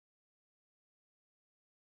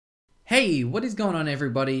Hey, what is going on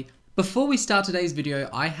everybody? Before we start today's video,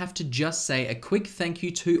 I have to just say a quick thank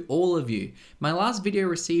you to all of you. My last video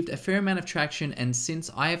received a fair amount of traction, and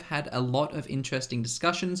since I have had a lot of interesting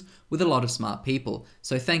discussions with a lot of smart people,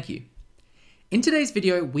 so thank you. In today's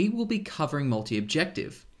video, we will be covering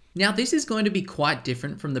multi-objective. Now this is going to be quite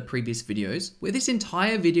different from the previous videos, where this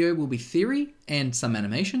entire video will be theory and some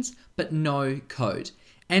animations, but no code.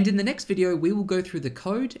 And in the next video, we will go through the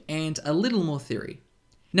code and a little more theory.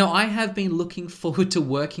 Now, I have been looking forward to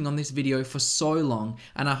working on this video for so long,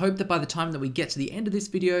 and I hope that by the time that we get to the end of this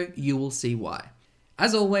video, you will see why.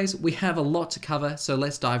 As always, we have a lot to cover, so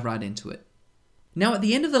let's dive right into it. Now, at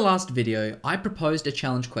the end of the last video, I proposed a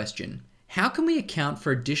challenge question. How can we account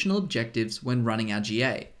for additional objectives when running our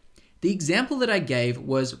GA? The example that I gave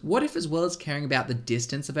was, what if as well as caring about the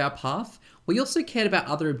distance of our path, we also cared about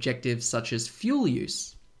other objectives such as fuel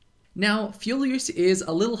use? Now, fuel use is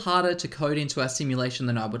a little harder to code into our simulation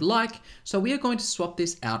than I would like, so we are going to swap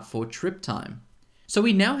this out for trip time. So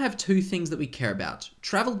we now have two things that we care about,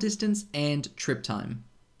 travel distance and trip time.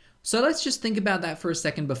 So let's just think about that for a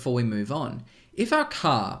second before we move on. If our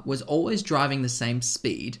car was always driving the same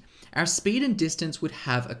speed, our speed and distance would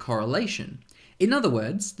have a correlation. In other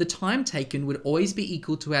words, the time taken would always be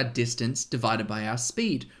equal to our distance divided by our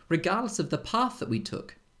speed, regardless of the path that we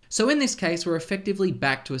took. So in this case, we're effectively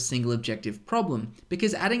back to a single objective problem,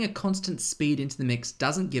 because adding a constant speed into the mix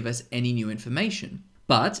doesn't give us any new information.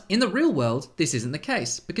 But in the real world, this isn't the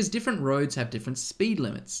case, because different roads have different speed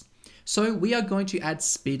limits. So we are going to add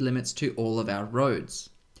speed limits to all of our roads.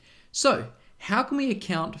 So how can we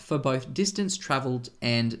account for both distance traveled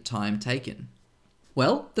and time taken?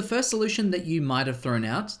 Well, the first solution that you might have thrown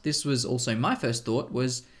out, this was also my first thought,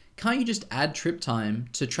 was can't you just add trip time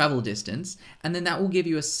to travel distance, and then that will give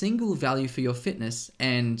you a single value for your fitness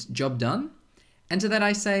and job done? And to that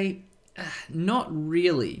I say, not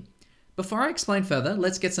really. Before I explain further,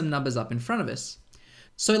 let's get some numbers up in front of us.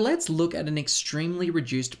 So let's look at an extremely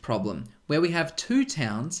reduced problem where we have two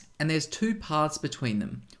towns and there's two paths between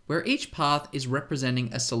them, where each path is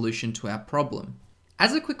representing a solution to our problem.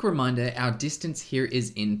 As a quick reminder, our distance here is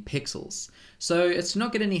in pixels. So as to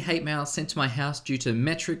not get any hate mail sent to my house due to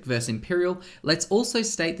metric versus imperial, let's also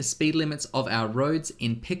state the speed limits of our roads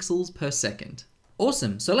in pixels per second.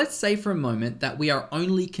 Awesome, so let's say for a moment that we are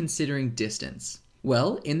only considering distance.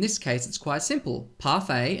 Well, in this case, it's quite simple. Path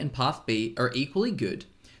A and path B are equally good,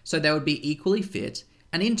 so they would be equally fit,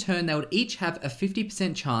 and in turn, they would each have a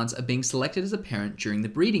 50% chance of being selected as a parent during the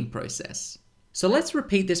breeding process. So let's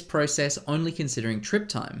repeat this process only considering trip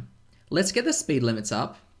time. Let's get the speed limits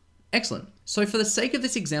up. Excellent. So for the sake of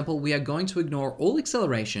this example, we are going to ignore all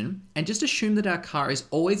acceleration and just assume that our car is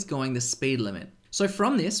always going the speed limit. So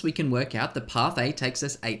from this, we can work out that path A takes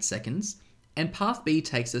us 8 seconds and path B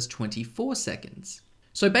takes us 24 seconds.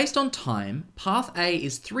 So based on time, path A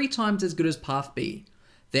is 3 times as good as path B.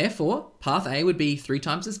 Therefore, path A would be 3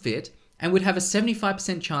 times as fit and would have a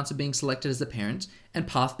 75% chance of being selected as a parent, and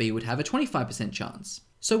path B would have a 25% chance.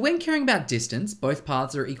 So when caring about distance, both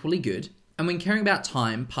paths are equally good, and when caring about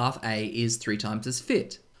time, path A is 3 times as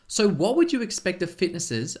fit. So what would you expect the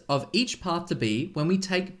fitnesses of each path to be when we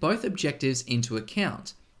take both objectives into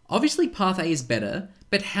account? Obviously path A is better,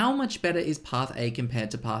 but how much better is path A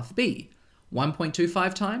compared to path B?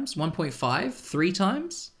 1.25 times? 1.5? 3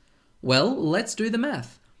 times? Well, let's do the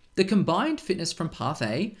math. The combined fitness from path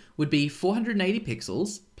A would be 480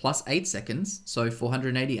 pixels plus 8 seconds, so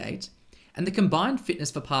 488, and the combined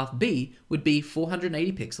fitness for path B would be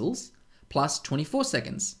 480 pixels plus 24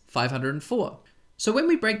 seconds, 504. So when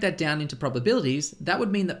we break that down into probabilities, that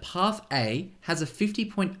would mean that path A has a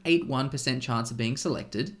 50.81% chance of being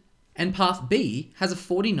selected, and path B has a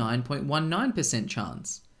 49.19%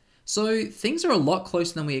 chance. So things are a lot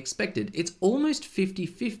closer than we expected. It's almost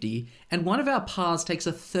 50-50, and one of our paths takes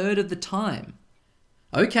a third of the time.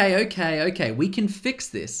 Okay, we can fix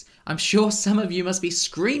this. I'm sure some of you must be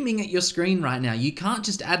screaming at your screen right now. You can't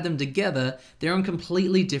just add them together. They're on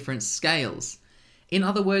completely different scales. In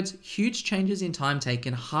other words, huge changes in time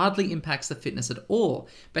taken hardly impacts the fitness at all,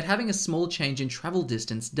 but having a small change in travel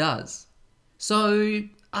distance does. So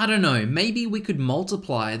I don't know, maybe we could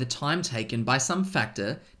multiply the time taken by some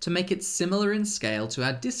factor to make it similar in scale to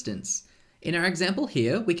our distance. In our example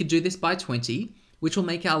here, we could do this by 20, which will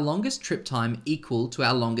make our longest trip time equal to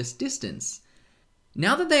our longest distance.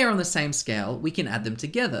 Now that they are on the same scale, we can add them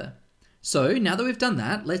together. So now that we've done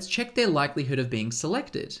that, let's check their likelihood of being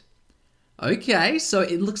selected. Okay, so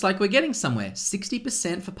it looks like we're getting somewhere.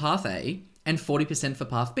 60% for path A and 40% for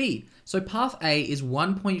path B. So path A is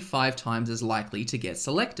 1.5 times as likely to get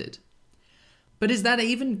selected. But is that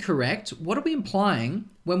even correct? What are we implying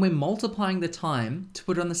when we're multiplying the time to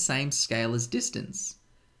put it on the same scale as distance?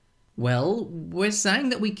 Well, we're saying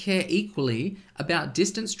that we care equally about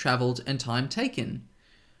distance traveled and time taken.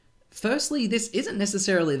 Firstly, this isn't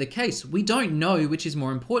necessarily the case. We don't know which is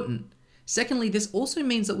more important. Secondly, this also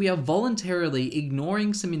means that we are voluntarily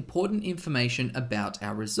ignoring some important information about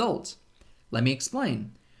our result. Let me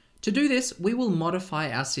explain. To do this, we will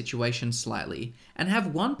modify our situation slightly and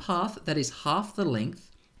have one path that is half the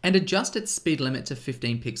length and adjust its speed limit to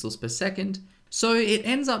 15 pixels per second, so it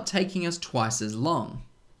ends up taking us twice as long.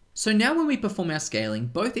 So now when we perform our scaling,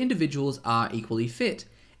 both individuals are equally fit.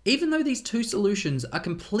 Even though these two solutions are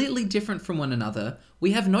completely different from one another,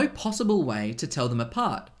 we have no possible way to tell them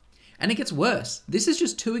apart. And it gets worse. This is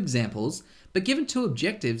just two examples, but given two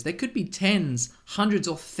objectives, there could be tens, hundreds,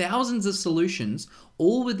 or thousands of solutions,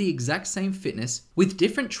 all with the exact same fitness, with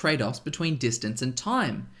different trade-offs between distance and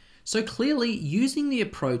time. So clearly, using the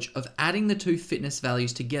approach of adding the two fitness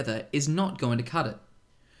values together is not going to cut it.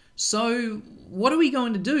 So what are we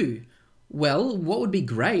going to do? Well, what would be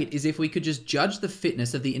great is if we could just judge the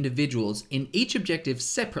fitness of the individuals in each objective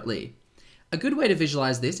separately. A good way to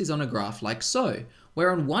visualize this is on a graph like so,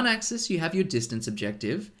 where on one axis you have your distance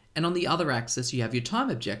objective, and on the other axis you have your time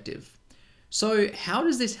objective. So how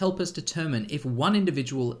does this help us determine if one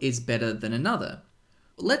individual is better than another?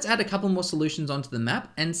 Let's add a couple more solutions onto the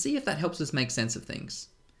map and see if that helps us make sense of things.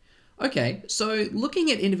 Okay, so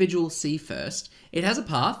looking at individual C first, it has a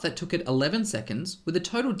path that took it 11 seconds with a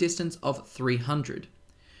total distance of 300.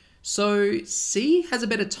 So C has a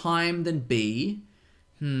better time than B,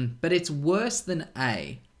 but it's worse than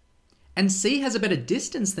A. And C has a better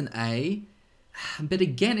distance than A, but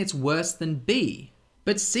again, it's worse than B.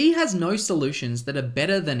 But C has no solutions that are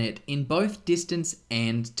better than it in both distance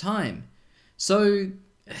and time. So,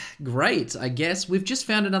 great, I guess we've just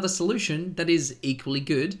found another solution that is equally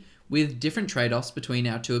good with different trade-offs between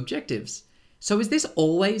our two objectives. So is this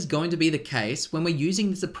always going to be the case when we're using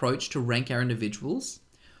this approach to rank our individuals?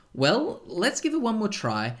 Well, let's give it one more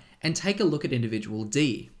try and take a look at individual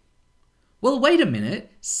D. Well, wait a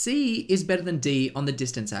minute, C is better than D on the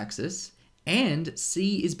distance axis, and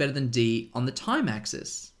C is better than D on the time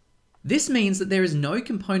axis. This means that there is no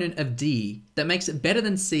component of D that makes it better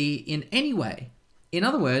than C in any way. In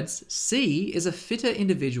other words, C is a fitter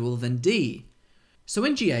individual than D. So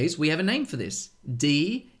in GAs, we have a name for this.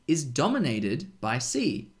 D is dominated by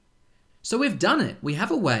C. So we've done it. We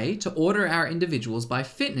have a way to order our individuals by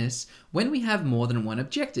fitness when we have more than one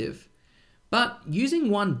objective. But using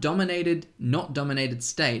one dominated, not dominated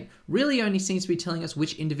state really only seems to be telling us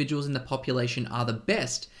which individuals in the population are the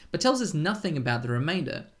best, but tells us nothing about the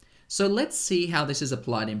remainder. So let's see how this is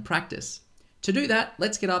applied in practice. To do that,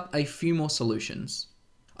 let's get up a few more solutions.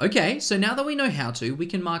 Okay, so now that we know how to, we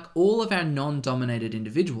can mark all of our non-dominated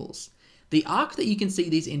individuals. The arc that you can see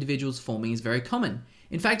these individuals forming is very common.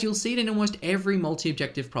 In fact, you'll see it in almost every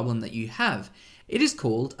multi-objective problem that you have. It is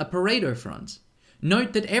called a Pareto front.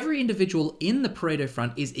 Note that every individual in the Pareto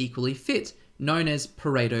front is equally fit, known as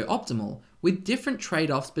Pareto optimal, with different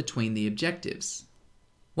trade-offs between the objectives.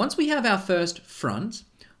 Once we have our first front,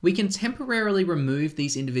 we can temporarily remove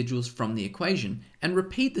these individuals from the equation and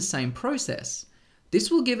repeat the same process.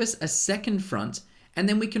 This will give us a second front, and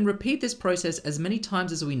then we can repeat this process as many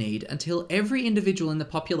times as we need until every individual in the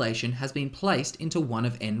population has been placed into one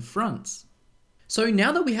of n fronts. So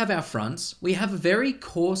now that we have our fronts, we have a very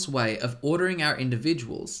coarse way of ordering our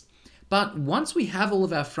individuals. But once we have all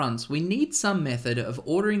of our fronts, we need some method of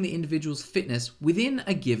ordering the individual's fitness within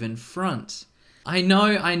a given front. I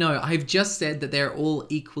know, I've just said that they're all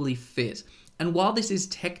equally fit. And while this is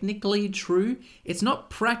technically true, it's not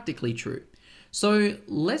practically true. So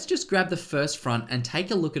let's just grab the first front and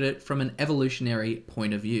take a look at it from an evolutionary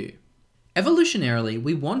point of view. Evolutionarily,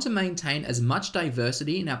 we want to maintain as much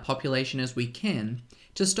diversity in our population as we can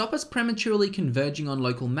to stop us prematurely converging on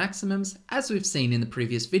local maximums, as we've seen in the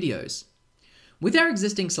previous videos. With our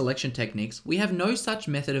existing selection techniques, we have no such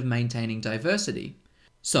method of maintaining diversity.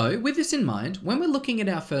 So with this in mind, when we're looking at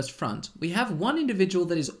our first front, we have one individual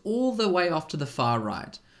that is all the way off to the far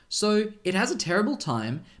right. So it has a terrible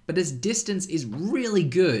time, but its distance is really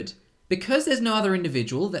good. Because there's no other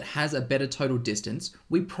individual that has a better total distance,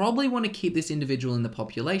 we probably want to keep this individual in the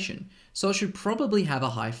population, so it should probably have a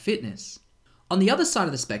high fitness. On the other side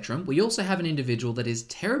of the spectrum, we also have an individual that is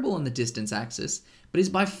terrible on the distance axis, but is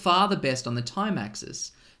by far the best on the time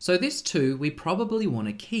axis. So this too, we probably want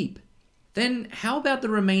to keep. Then how about the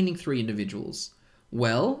remaining three individuals?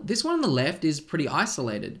 Well, this one on the left is pretty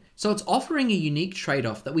isolated, so it's offering a unique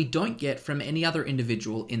trade-off that we don't get from any other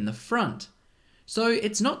individual in the front. So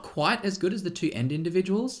it's not quite as good as the two end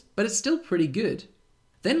individuals, but it's still pretty good.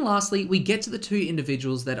 Then lastly, we get to the two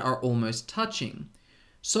individuals that are almost touching.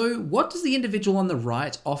 So what does the individual on the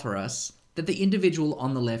right offer us that the individual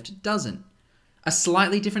on the left doesn't? A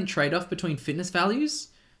slightly different trade-off between fitness values?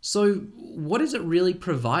 So what is it really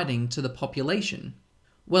providing to the population?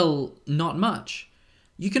 Well, not much.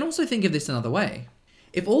 You can also think of this another way.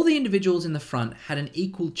 If all the individuals in the front had an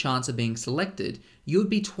equal chance of being selected, you would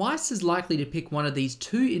be twice as likely to pick one of these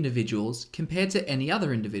two individuals compared to any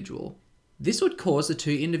other individual. This would cause the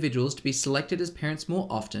two individuals to be selected as parents more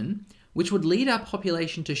often, which would lead our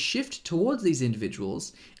population to shift towards these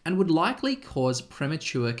individuals and would likely cause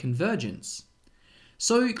premature convergence.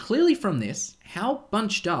 So clearly from this, how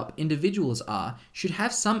bunched up individuals are should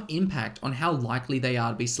have some impact on how likely they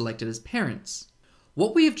are to be selected as parents.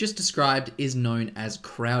 What we have just described is known as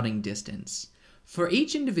crowding distance. For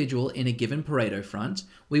each individual in a given Pareto front,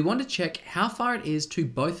 we want to check how far it is to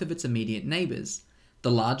both of its immediate neighbours. The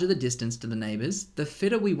larger the distance to the neighbours, the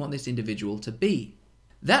fitter we want this individual to be.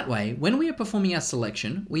 That way, when we are performing our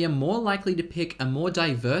selection, we are more likely to pick a more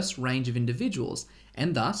diverse range of individuals,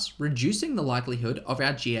 and thus reducing the likelihood of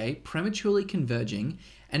our GA prematurely converging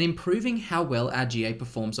and improving how well our GA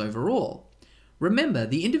performs overall. Remember,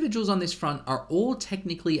 the individuals on this front are all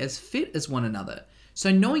technically as fit as one another,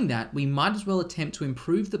 so knowing that, we might as well attempt to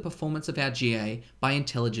improve the performance of our GA by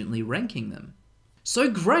intelligently ranking them. So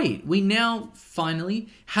great, we now finally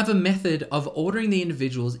have a method of ordering the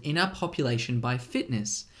individuals in our population by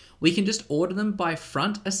fitness. We can just order them by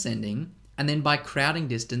front ascending and then by crowding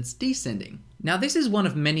distance descending. Now this is one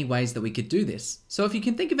of many ways that we could do this, so if you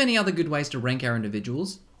can think of any other good ways to rank our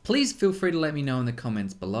individuals, please feel free to let me know in the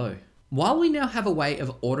comments below. While we now have a way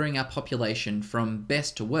of ordering our population from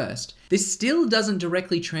best to worst, this still doesn't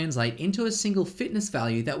directly translate into a single fitness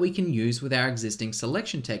value that we can use with our existing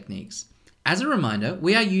selection techniques. As a reminder,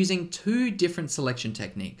 we are using two different selection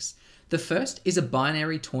techniques. The first is a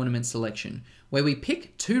binary tournament selection, where we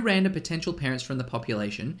pick two random potential parents from the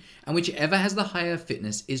population, and whichever has the higher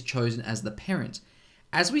fitness is chosen as the parent.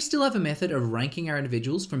 As we still have a method of ranking our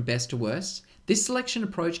individuals from best to worst, this selection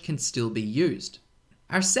approach can still be used.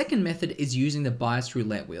 Our second method is using the biased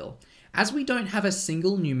roulette wheel. As we don't have a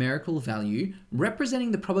single numerical value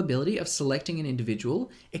representing the probability of selecting an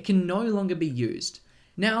individual, it can no longer be used.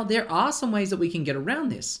 Now, there are some ways that we can get around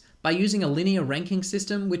this by using a linear ranking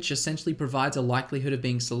system, which essentially provides a likelihood of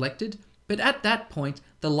being selected, but at that point,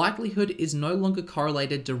 the likelihood is no longer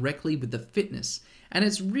correlated directly with the fitness, and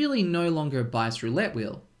it's really no longer a biased roulette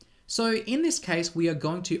wheel. So in this case, we are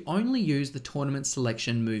going to only use the tournament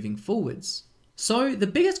selection moving forwards. So the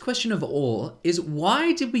biggest question of all is,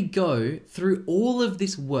 why did we go through all of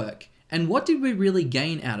this work, and what did we really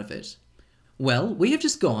gain out of it? Well, we have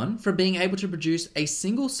just gone from being able to produce a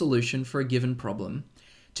single solution for a given problem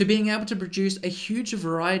to being able to produce a huge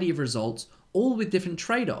variety of results, all with different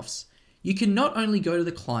trade-offs. You can not only go to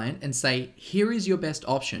the client and say, here is your best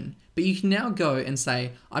option, but you can now go and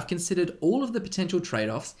say, I've considered all of the potential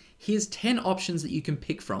trade-offs, here's 10 options that you can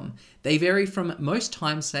pick from. They vary from most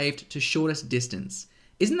time saved to shortest distance.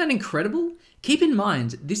 Isn't that incredible? Keep in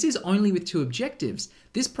mind, this is only with two objectives.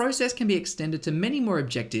 This process can be extended to many more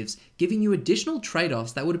objectives, giving you additional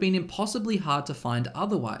trade-offs that would have been impossibly hard to find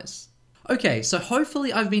otherwise. Okay, so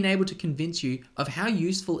hopefully I've been able to convince you of how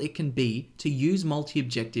useful it can be to use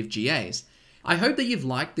multi-objective GAs. I hope that you've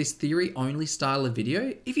liked this theory-only style of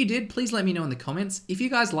video. If you did, please let me know in the comments. If you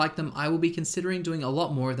guys like them, I will be considering doing a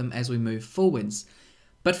lot more of them as we move forwards.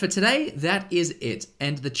 But for today, that is it,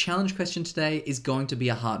 and the challenge question today is going to be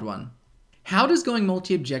a hard one. How does going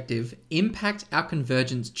multi-objective impact our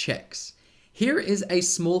convergence checks? Here is a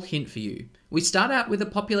small hint for you. We start out with a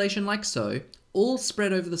population like so, all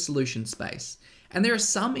spread over the solution space, and there are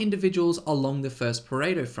some individuals along the first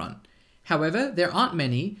Pareto front. However, there aren't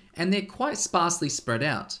many, and they're quite sparsely spread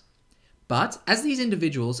out. But as these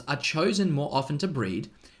individuals are chosen more often to breed,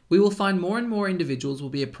 we will find more and more individuals will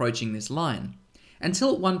be approaching this line,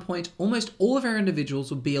 until at one point almost all of our individuals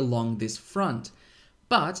will be along this front.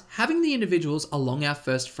 But having the individuals along our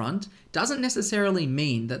first front doesn't necessarily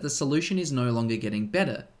mean that the solution is no longer getting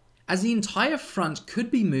better, as the entire front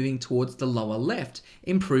could be moving towards the lower left,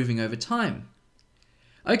 improving over time.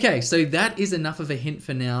 Okay, so that is enough of a hint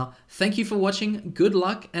for now. Thank you for watching, good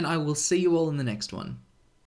luck, and I will see you all in the next one.